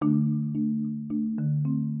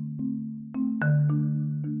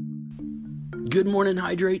Good morning,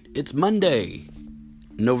 Hydrate. It's Monday,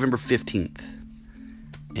 November 15th,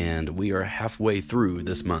 and we are halfway through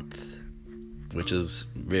this month, which is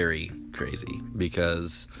very crazy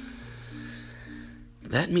because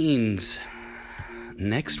that means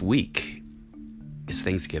next week is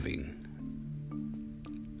Thanksgiving.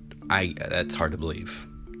 That's hard to believe.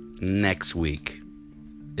 Next week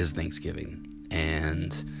is Thanksgiving,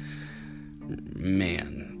 and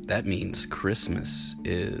man, that means Christmas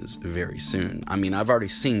is very soon. I mean, I've already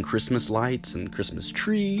seen Christmas lights and Christmas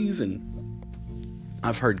trees, and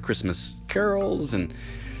I've heard Christmas carols, and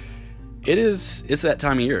it's that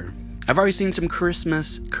time of year. I've already seen some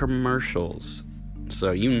Christmas commercials,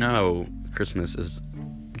 so you know Christmas is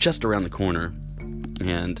just around the corner,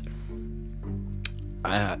 and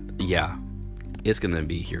it's gonna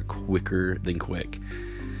be here quicker than quick.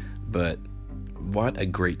 But what a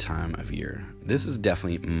great time of year. This is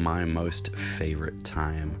definitely my most favorite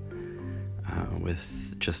time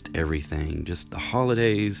with just everything. Just the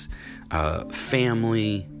holidays,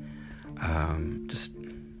 family, just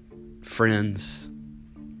friends.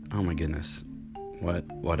 Oh my goodness.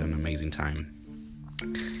 What an amazing time.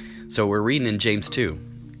 So we're reading in James 2,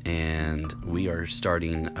 and we are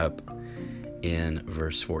starting up in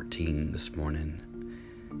verse 14 this morning.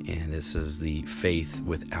 And this is the faith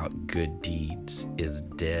without good deeds is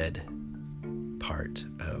dead part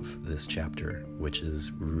of this chapter, which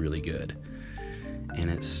is really good. And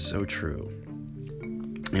it's so true.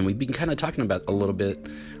 And we've been kind of talking about a little bit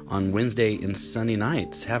on Wednesday and Sunday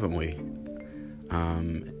nights, haven't we?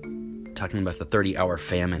 Talking about the 30-hour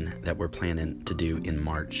famine that we're planning to do in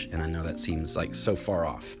March. And I know that seems like so far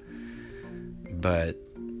off. But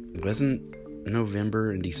wasn't November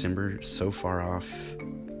and December so far off?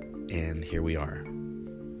 And here we are.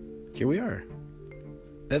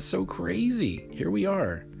 That's so crazy. Here we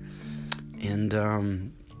are. And,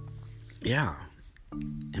 And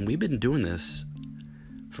we've been doing this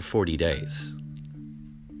for 40 days.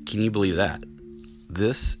 Can you believe that?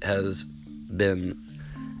 This has been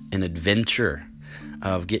an adventure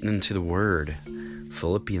of getting into the Word,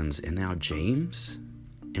 Philippians, and now James.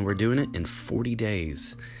 And we're doing it in 40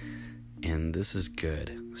 days. And this is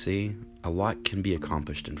good. See? A lot can be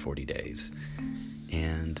accomplished in 40 days,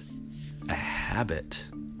 and a habit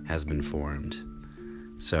has been formed.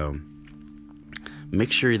 So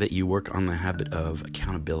make sure that you work on the habit of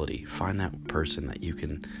accountability. Find that person that you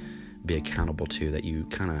can be accountable to, that you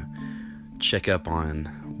kind of check up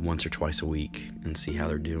on once or twice a week and see how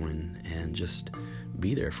they're doing, and just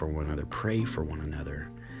be there for one another. Pray for one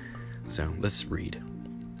another. So let's read.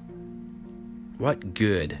 What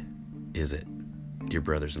good is it, dear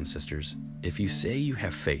brothers and sisters, if you say you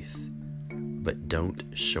have faith, but don't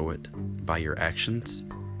show it by your actions?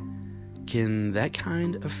 Can that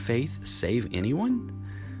kind of faith save anyone?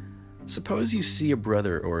 Suppose you see a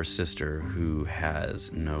brother or a sister who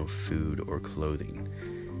has no food or clothing,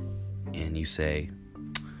 and you say,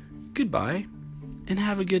 "Goodbye, and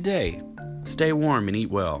have a good day. Stay warm and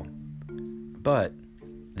eat well." But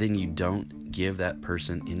then you don't give that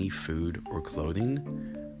person any food or clothing.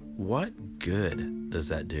 What good does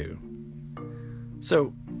that do?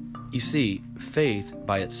 So, you see, faith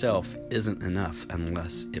by itself isn't enough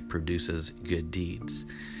unless it produces good deeds.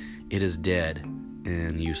 It is dead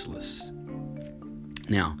and useless.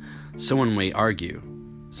 Now, someone may argue,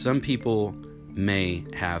 some people may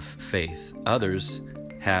have faith, others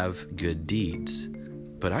have good deeds.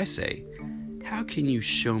 But I say, how can you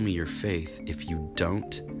show me your faith if you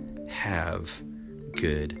don't have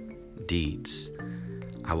good deeds?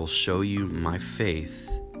 I will show you my faith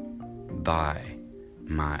by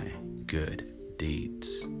my good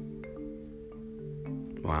deeds.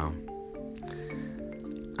 Wow.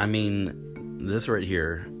 I mean, this right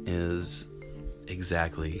here is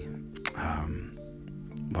exactly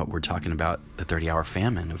what we're talking about, the 30-hour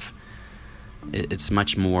famine. It's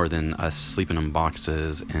much more than us sleeping in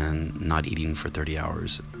boxes and not eating for 30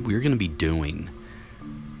 hours. We're going to be doing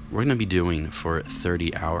for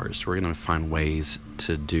 30 hours. We're going to find ways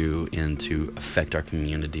to do and to affect our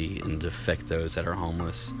community and to affect those that are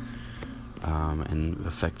homeless, and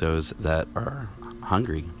affect those that are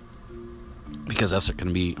hungry, because that's going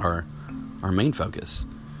to be our main focus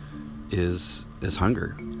is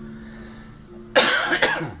hunger.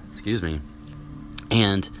 Excuse me.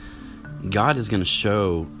 And God is going to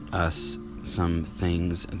show us some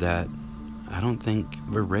things that I don't think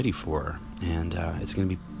we're ready for, and it's going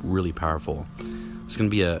to be really powerful. It's going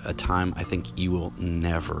to be a time I think you will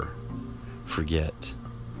never forget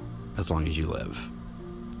as long as you live,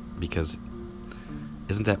 because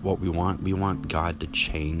isn't that what we want? We want God to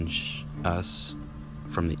change us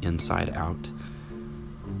from the inside out.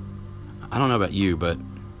 I don't know about you, but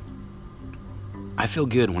I feel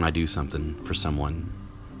good when I do something for someone.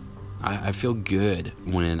 I feel good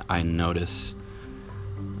when I notice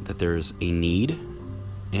that there's a need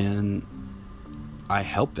and I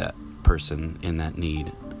help that person in that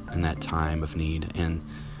need, in that time of need, and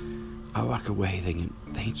I walk away thinking,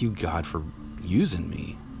 thank you, God, for using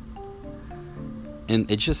me. And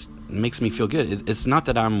it just makes me feel good. It's not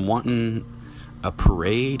that I'm wanting a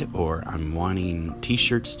parade or I'm wanting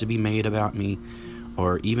t-shirts to be made about me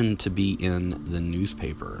or even to be in the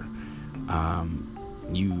newspaper.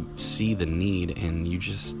 You see the need and you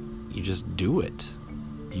just do it.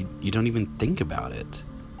 You don't even think about it.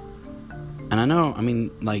 And I know,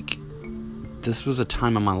 this was a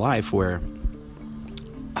time in my life where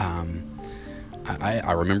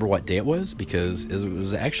I remember what day it was because it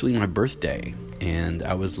was actually my birthday, and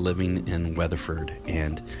I was living in Weatherford,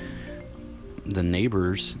 and the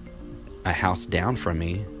neighbors, a house down from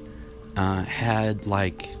me, had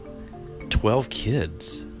 12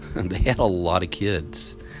 kids. They had a lot of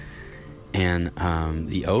kids. And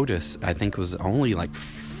the oldest, I think, was only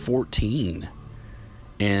 14.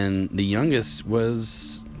 And the youngest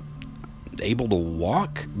was able to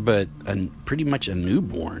walk, but pretty much a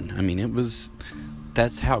newborn.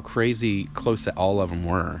 That's how crazy close that all of them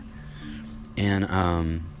were.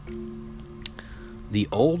 And the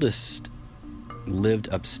oldest lived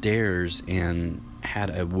upstairs and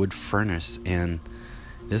had a wood furnace, and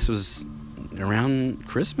this was around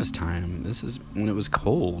Christmas time. This is when it was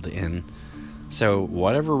cold, and so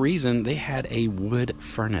whatever reason, they had a wood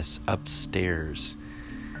furnace upstairs,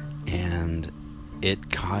 and it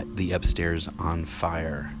caught the upstairs on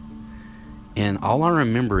fire. And all I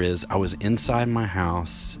remember is I was inside my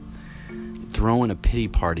house throwing a pity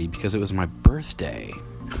party because it was my birthday.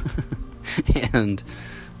 And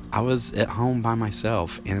I was at home by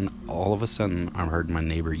myself, and all of a sudden I heard my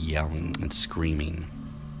neighbor yelling and screaming.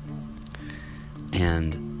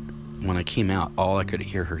 And when I came out, all I could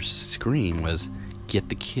hear her scream was, "Get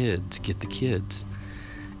the kids, get the kids."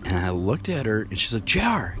 And I looked at her, and she said,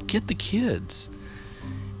 "Jar, get the kids."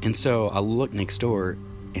 And so I looked next door,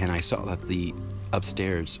 and I saw that the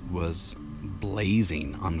upstairs was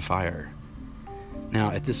blazing on fire.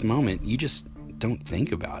 Now, at this moment, you just don't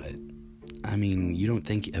think about it. You don't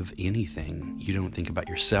think of anything. You don't think about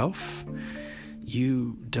yourself.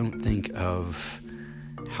 You don't think of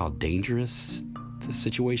how dangerous the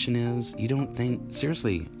situation is. You don't think,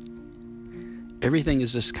 seriously, everything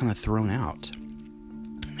is just kind of thrown out.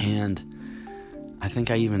 And I think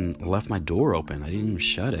I even left my door open. I didn't even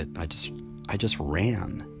shut it. I just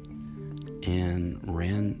ran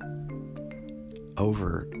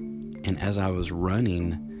over. And as I was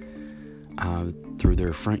running through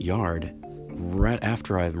their front yard, right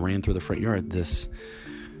after I ran through the front yard, this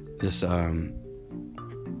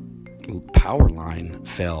power line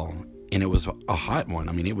fell, and it was a hot one.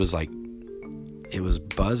 It was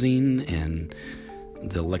buzzing, and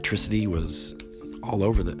the electricity was all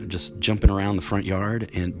over just jumping around the front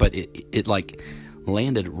yard, but it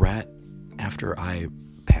landed right after I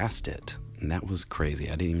passed it, and that was crazy.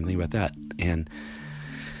 I didn't even think about that. And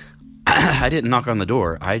I didn't knock on the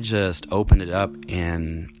door. I just opened it up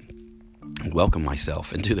and welcomed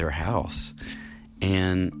myself into their house.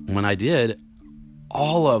 And when I did,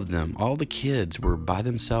 all of them, all the kids were by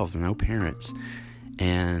themselves, no parents.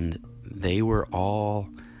 And they were all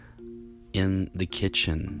in the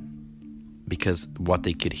kitchen, because what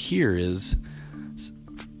they could hear is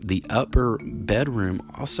the upper bedroom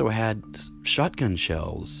also had shotgun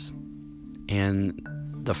shells. And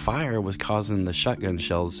the fire was causing the shotgun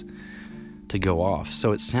shells to go off.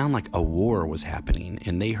 So it sounded like a war was happening,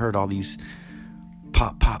 and they heard all these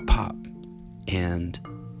pop, pop, pop. And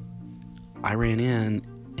I ran in,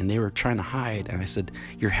 and they were trying to hide, and I said,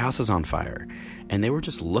 "Your house is on fire." And they were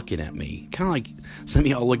just looking at me, kind of like some of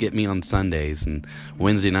y'all look at me on Sundays and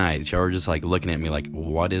Wednesday nights. Y'all were just looking at me like,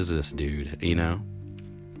 "What is this, dude?"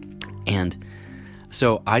 And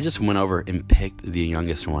so I just went over and picked the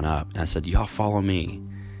youngest one up, and I said, "Y'all follow me."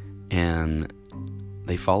 And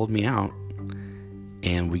they followed me out,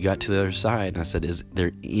 and we got to the other side, and I said, "Is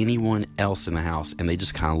there anyone else in the house?" And they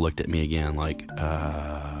just kind of looked at me again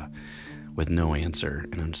with no answer.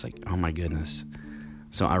 And I'm just like, oh my goodness.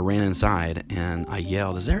 So I ran inside, and I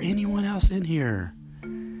yelled, "Is there anyone else in here?"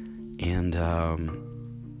 And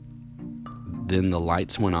then the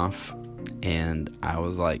lights went off, and I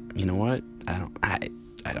was like, you know what? I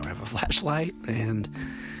don't have a flashlight. And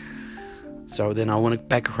so then I went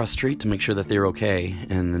back across the street to make sure that they were okay.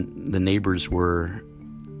 And the neighbors were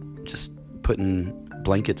just putting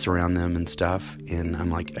blankets around them and stuff. And I'm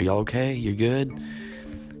like, "Are y'all okay? You good?"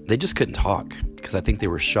 They just couldn't talk because I think they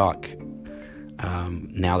were shocked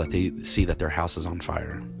now that they see that their house is on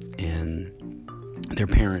fire, and their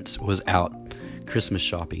parents was out Christmas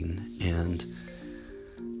shopping, and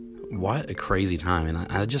what a crazy time. And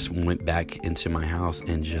I just went back into my house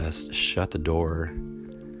and just shut the door,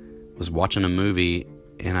 was watching a movie,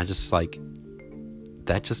 and I just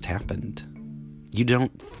that just happened. You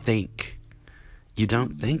don't think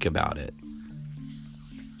about it.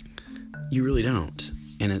 You really don't.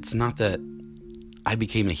 And it's not that I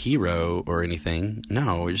became a hero or anything.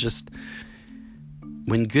 No, it's just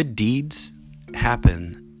when good deeds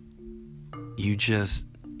happen, you just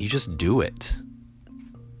do it.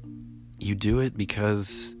 You do it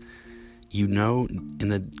because you know in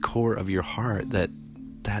the core of your heart that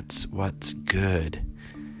that's what's good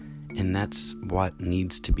and that's what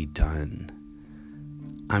needs to be done.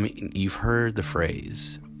 I mean, you've heard the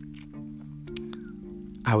phrase,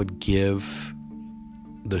 I would give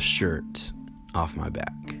the shirt off my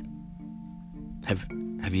back. Have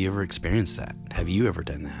you ever experienced that? Have you ever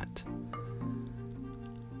done that?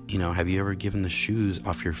 Have you ever given the shoes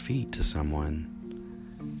off your feet to someone?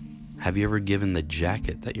 Have you ever given the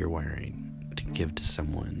jacket that you're wearing to give to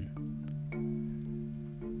someone?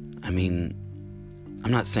 I mean,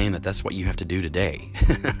 I'm not saying that that's what you have to do today,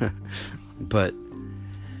 but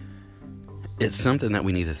it's something that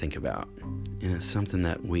we need to think about, and it's something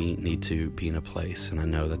that we need to be in a place. And I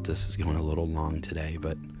know that this is going a little long today,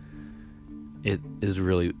 but it is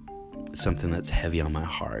really something that's heavy on my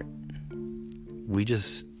heart. We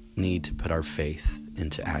just need to put our faith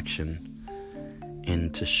into action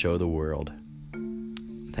and to show the world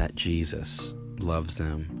that Jesus loves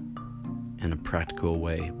them in a practical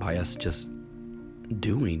way by us just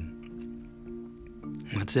doing.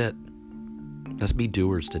 That's it. Let's be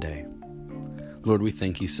doers today. Lord, we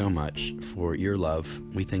thank you so much for your love.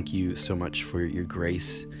 We thank you so much for your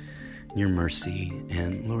grace, your mercy.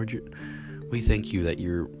 And Lord, we thank you that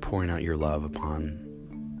you're pouring out your love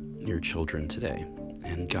upon your children today.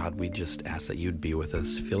 And God, we just ask that you'd be with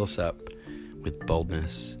us. Fill us up with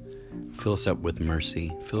boldness. Fill us up with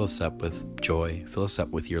mercy. Fill us up with joy. Fill us up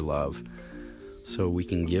with your love so we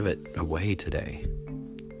can give it away today.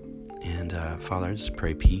 And Father, I just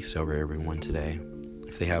pray peace over everyone today.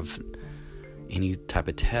 If they have any type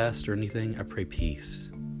of test or anything, I pray peace.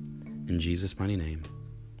 In Jesus' mighty name,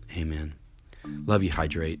 amen. Love you,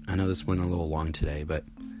 Hydrate. I know this went a little long today, but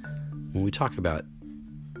when we talk about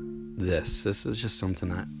this is just something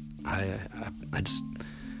that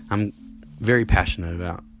I'm very passionate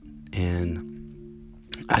about. And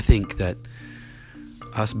I think that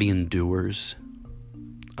us being doers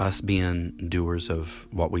of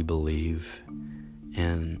what we believe,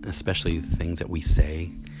 and especially things that we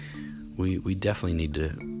say, we definitely need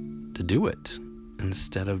to do it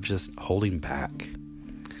instead of just holding back.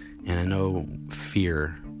 And I know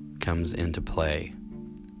fear comes into play,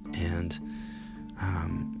 and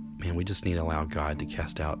man, we just need to allow God to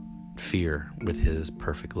cast out fear with his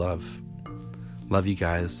perfect love. Love you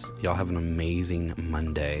guys. Y'all have an amazing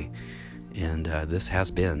Monday, and this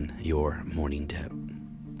has been your Morning Dip.